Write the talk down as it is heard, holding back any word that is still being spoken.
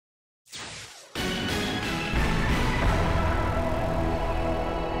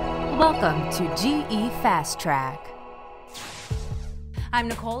Welcome to GE Fast Track. I'm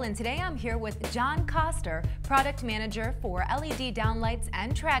Nicole, and today I'm here with John Koster, Product Manager for LED downlights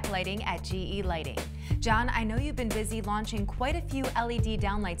and track lighting at GE Lighting. John, I know you've been busy launching quite a few LED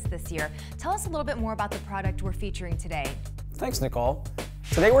downlights this year. Tell us a little bit more about the product we're featuring today. Thanks, Nicole.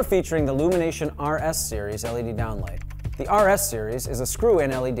 Today we're featuring the Lumination RS Series LED downlight. The RS Series is a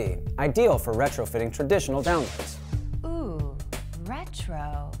screw-in LED, ideal for retrofitting traditional downlights. Ooh,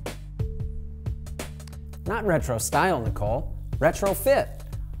 retro. Not retro style, Nicole. Retrofit.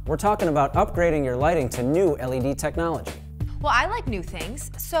 We're talking about upgrading your lighting to new LED technology. Well, I like new things,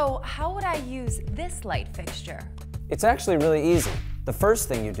 so how would I use this light fixture? It's actually really easy. The first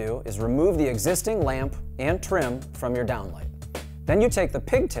thing you do is remove the existing lamp and trim from your downlight. Then you take the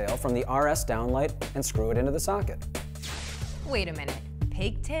pigtail from the RS downlight and screw it into the socket. Wait a minute,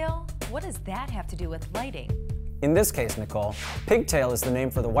 pigtail? What does that have to do with lighting? In this case, Nicole, pigtail is the name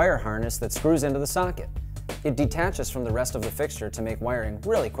for the wire harness that screws into the socket. It detaches from the rest of the fixture to make wiring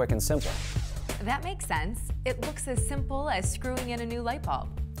really quick and simple. That makes sense. It looks as simple as screwing in a new light bulb.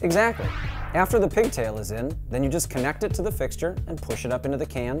 Exactly. After the pigtail is in, then you just connect it to the fixture and push it up into the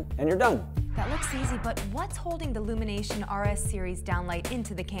can, and you're done. That looks easy, but what's holding the Lumination RS Series downlight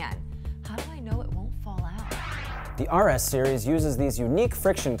into the can? How do I know it won't fall out? The RS Series uses these unique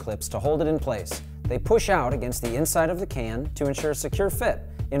friction clips to hold it in place. They push out against the inside of the can to ensure a secure fit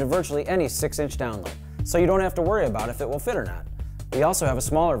into virtually any 6-inch downlight, so you don't have to worry about if it will fit or not. We also have a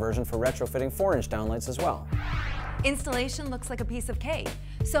smaller version for retrofitting 4-inch downlights as well. Installation looks like a piece of cake.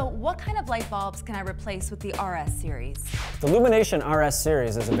 So what kind of light bulbs can I replace with the RS Series? The Lumination RS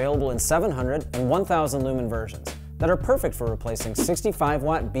Series is available in 700 and 1000 lumen versions that are perfect for replacing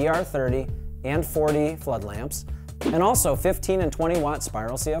 65-watt BR30 and 40 flood lamps, and also 15 and 20-watt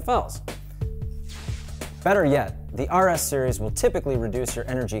spiral CFLs. Better yet, the RS Series will typically reduce your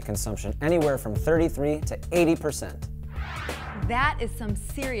energy consumption anywhere from 33 to 80%. That is some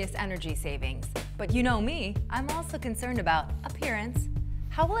serious energy savings. But you know me, I'm also concerned about appearance.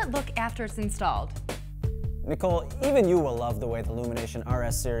 How will it look after it's installed? Nicole, even you will love the way the Lumination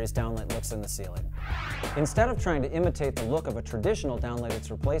RS Series downlight looks in the ceiling. Instead of trying to imitate the look of a traditional downlight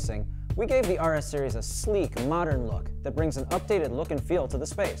it's replacing, we gave the RS Series a sleek, modern look that brings an updated look and feel to the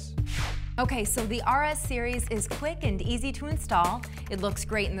space. Okay, so the RS Series is quick and easy to install, it looks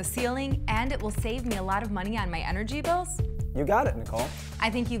great in the ceiling, and it will save me a lot of money on my energy bills? You got it, Nicole. I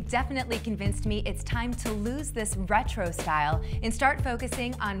think you've definitely convinced me it's time to lose this retro style and start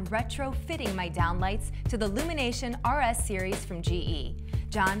focusing on retrofitting my downlights to the Lumination RS Series from GE.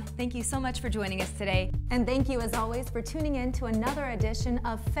 John, thank you so much for joining us today. And thank you as always for tuning in to another edition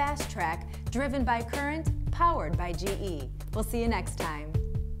of Fast Track, driven by current, powered by GE. We'll see you next time.